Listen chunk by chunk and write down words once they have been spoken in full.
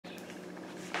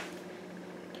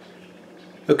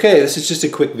Okay, this is just a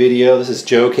quick video. This is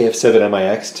Joe,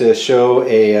 KF7MIX, to show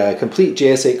a complete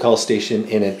JS8Call station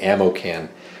in an ammo can.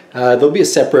 There'll be a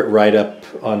separate write-up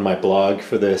on my blog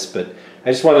for this, but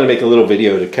I just wanted to make a little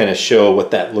video to kind of show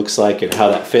what that looks like and how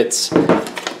that fits.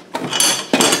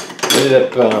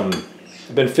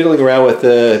 I've been fiddling around with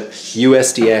the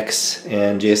USDX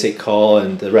and JS8Call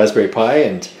and the Raspberry Pi,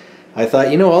 and I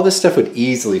thought, you know, all this stuff would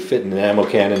easily fit in an ammo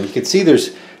can, and you can see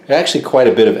there's actually quite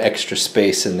a bit of extra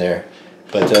space in there.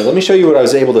 But let me show you what I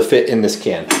was able to fit in this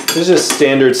can. This is a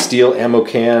standard steel ammo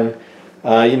can.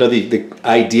 You know, the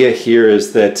idea here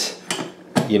is that,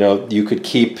 you know, you could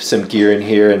keep some gear in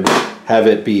here and have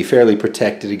it be fairly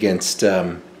protected against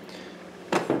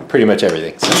pretty much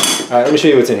everything. So, all right, let me show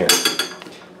you what's in here.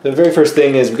 The very first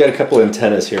thing is we've got a couple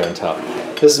antennas here on top.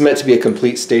 This is meant to be a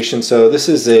complete station. So this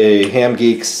is a Ham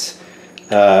Geeks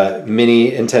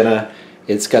mini antenna.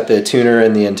 It's got the tuner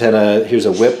and the antenna. Here's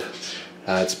a whip.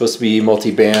 It's supposed to be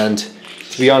multi-band.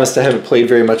 To be honest, I haven't played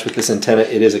very much with this antenna.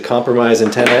 It is a compromise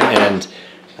antenna,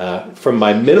 and from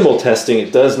my minimal testing,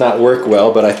 it does not work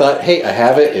well, but I thought, hey, I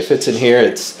have it. If it's in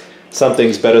here,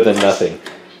 something's better than nothing.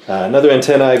 Another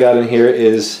antenna I got in here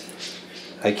is,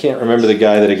 I can't remember the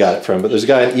guy that I got it from, but there's a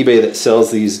guy on eBay that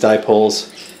sells these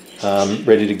dipoles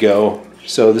ready to go.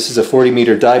 So this is a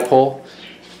 40-meter dipole,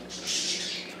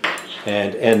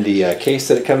 and the case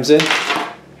that it comes in.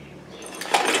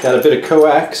 Got a bit of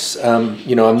coax.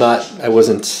 You know,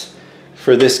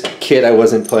 for this kit, I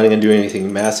wasn't planning on doing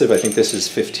anything massive. I think this is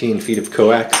 15 feet of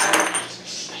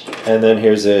coax. And then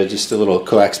here's just a little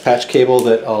coax patch cable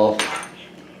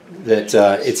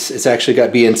it's actually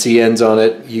got BNC ends on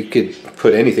it. You could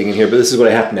put anything in here, but this is what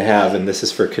I happen to have, and this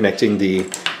is for connecting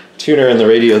the tuner and the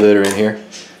radio that are in here.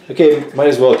 Okay, might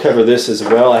as well cover this as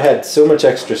well. I had so much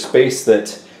extra space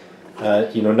that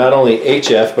you know, not only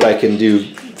HF, but I can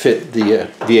fit the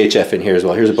VHF in here as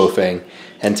well. Here's a Bofang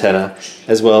antenna,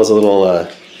 as well as a little,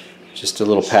 just a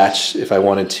little patch if I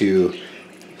wanted to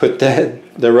put the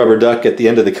rubber duck at the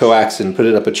end of the coax and put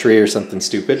it up a tree or something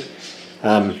stupid.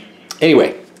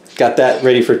 Anyway, got that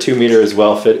ready for 2 meter as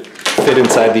well, fit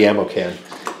inside the ammo can.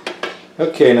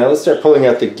 Okay, now let's start pulling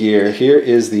out the gear. Here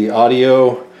is the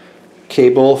audio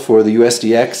cable for the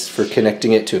USDX for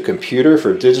connecting it to a computer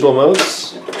for digital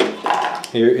modes.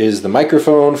 Here is the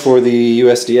microphone for the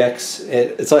USDX.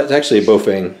 It's actually a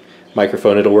Bofang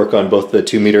microphone. It'll work on both the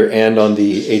 2 meter and on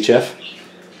the HF.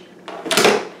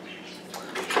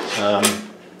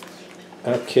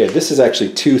 Okay, this is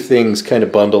actually two things kind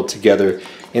of bundled together.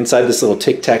 Inside this little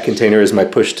tic-tac container is my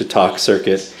push-to-talk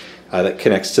circuit that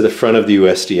connects to the front of the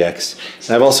USDX.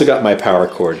 And I've also got my power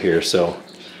cord here. So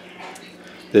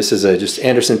this is just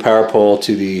Anderson power pole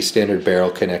to the standard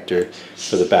barrel connector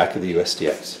for the back of the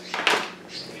USDX.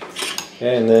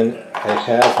 And then I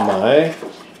have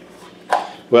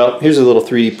well, here's a little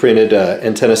 3D printed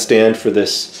antenna stand for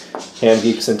this Ham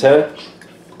Geeks antenna.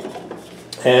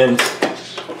 And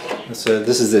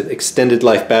this is an extended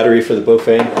life battery for the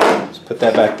Bofang. Just put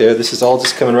that back there. This is all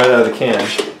just coming right out of the can.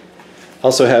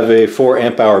 Also have a 4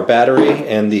 amp hour battery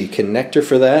and the connector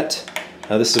for that.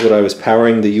 This is what I was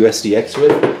powering the USDX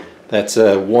with. That's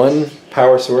one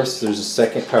power source. There's a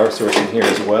second power source in here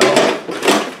as well.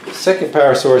 Second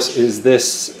power source is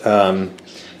this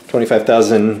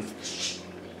 25,000.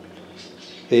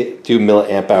 They do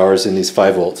milliamp hours in these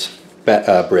 5 volt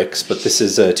bricks, but this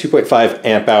is a 2.5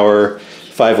 amp hour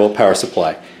 5 volt power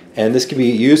supply, and this can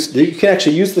be used. You can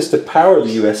actually use this to power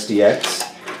the USDX.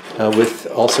 With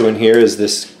also in here is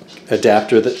this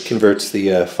adapter that converts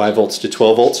the 5 volts to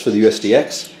 12 volts for the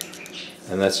USDX,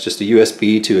 and that's just a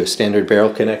USB to a standard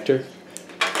barrel connector.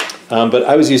 But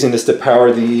I was using this to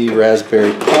power the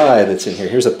Raspberry Pi that's in here.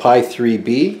 Here's a Pi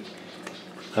 3B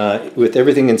with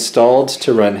everything installed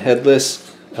to run headless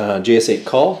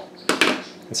JS8Call.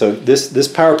 And so this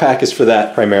power pack is for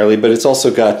that primarily, but it's also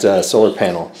got a solar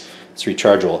panel. It's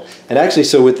rechargeable. And actually,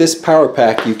 so with this power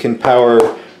pack, you can power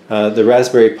the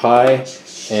Raspberry Pi,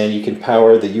 and you can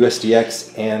power the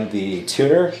USDX and the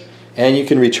tuner, and you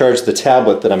can recharge the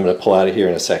tablet that I'm going to pull out of here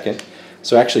in a second.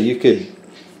 So actually, you could,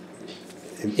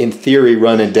 in theory,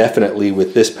 run indefinitely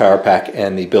with this power pack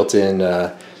and the built-in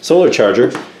solar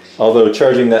charger, although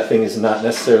charging that thing is not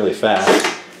necessarily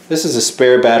fast. This is a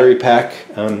spare battery pack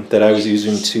that I was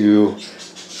using to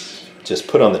just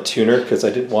put on the tuner because I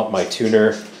didn't want my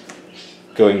tuner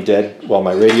going dead while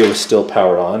my radio was still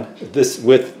powered on.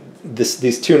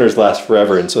 These tuners last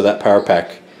forever, and so that power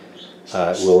pack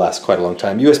will last quite a long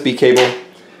time. USB cable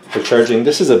for charging.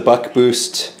 This is a buck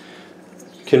boost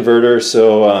converter,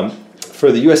 so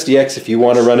for the USDX, if you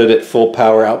want to run it at full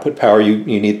power, output power, you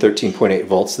need 13.8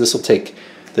 volts. This will take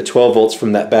the 12 volts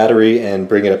from that battery and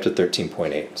bring it up to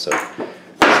 13.8. So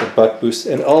the buck boost,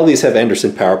 and all these have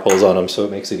Anderson power poles on them, so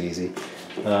it makes it easy.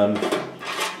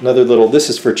 Another little, this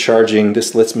is for charging.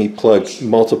 This lets me plug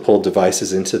multiple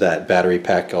devices into that battery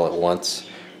pack all at once.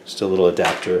 Just a little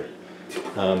adapter.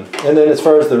 And then as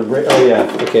far as the, oh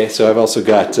yeah, okay, so I've also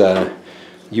got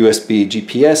USB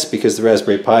GPS because the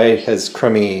Raspberry Pi has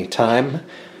crummy time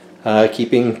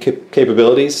keeping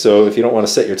capabilities. So if you don't want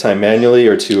to set your time manually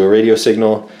or to a radio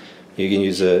signal, you can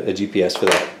use a GPS for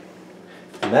that.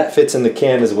 And that fits in the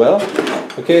can as well.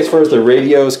 Okay, as far as the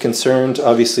radio is concerned,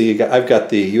 obviously I've got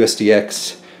the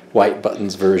USDX white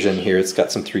buttons version here. It's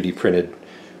got some 3D printed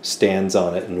stands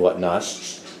on it and whatnot.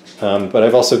 But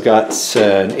I've also got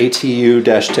an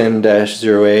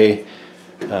ATU-10-0A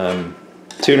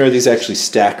tuner. These actually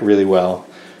stack really well.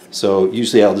 So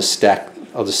usually I'll just stack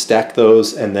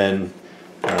those and then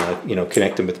you know,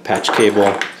 connect them with the patch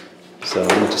cable. So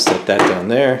let me just set that down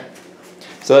there.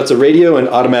 So that's a radio and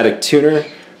automatic tuner.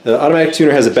 The automatic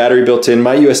tuner has a battery built in.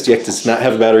 My USDX does not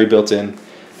have a battery built in,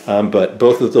 but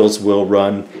both of those will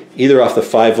run either off the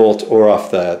 5-volt or off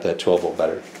the 12-volt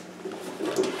battery.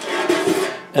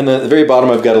 And then at the very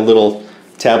bottom I've got a little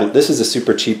tablet. This is a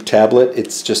super cheap tablet.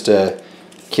 It's just a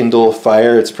Kindle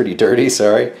Fire. It's pretty dirty,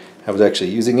 sorry. I was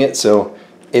actually using it. So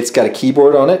it's got a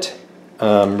keyboard on it,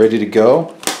 ready to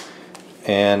go.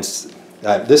 And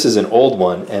this is an old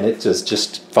one, and it does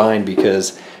just fine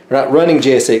because we're not running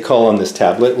JS8Call on this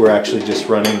tablet. We're actually just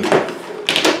running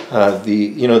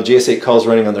the JS8Call is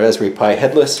running on the Raspberry Pi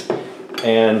headless,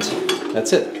 and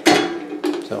that's it.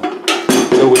 So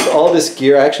with all this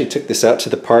gear, I actually took this out to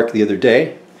the park the other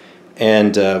day,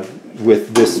 and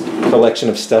with this collection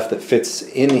of stuff that fits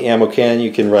in the ammo can,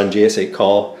 you can run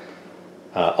JS8Call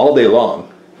all day long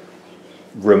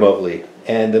remotely.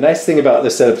 And the nice thing about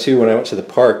this setup too, when I went to the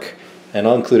park, and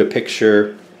I'll include a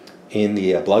picture in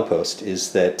the blog post,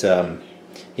 is that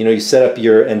you know, you set up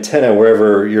your antenna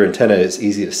wherever your antenna is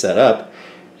easy to set up,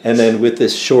 and then with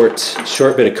this short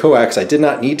bit of coax, I did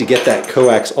not need to get that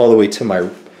coax all the way to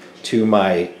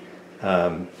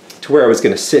where I was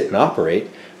going to sit and operate.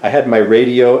 I had my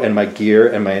radio and my gear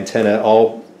and my antenna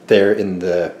all there in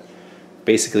the,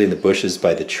 basically in the bushes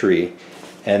by the tree,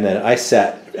 and then I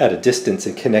sat at a distance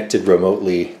and connected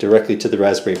remotely directly to the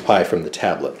Raspberry Pi from the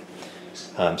tablet.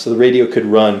 So the radio could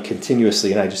run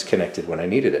continuously, and I just connected when I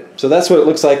needed it. So that's what it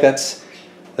looks like. That's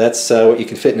what you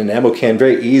can fit in an ammo can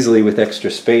very easily with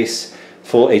extra space.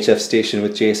 Full HF station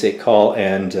with JS8Call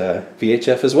and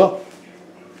VHF as well.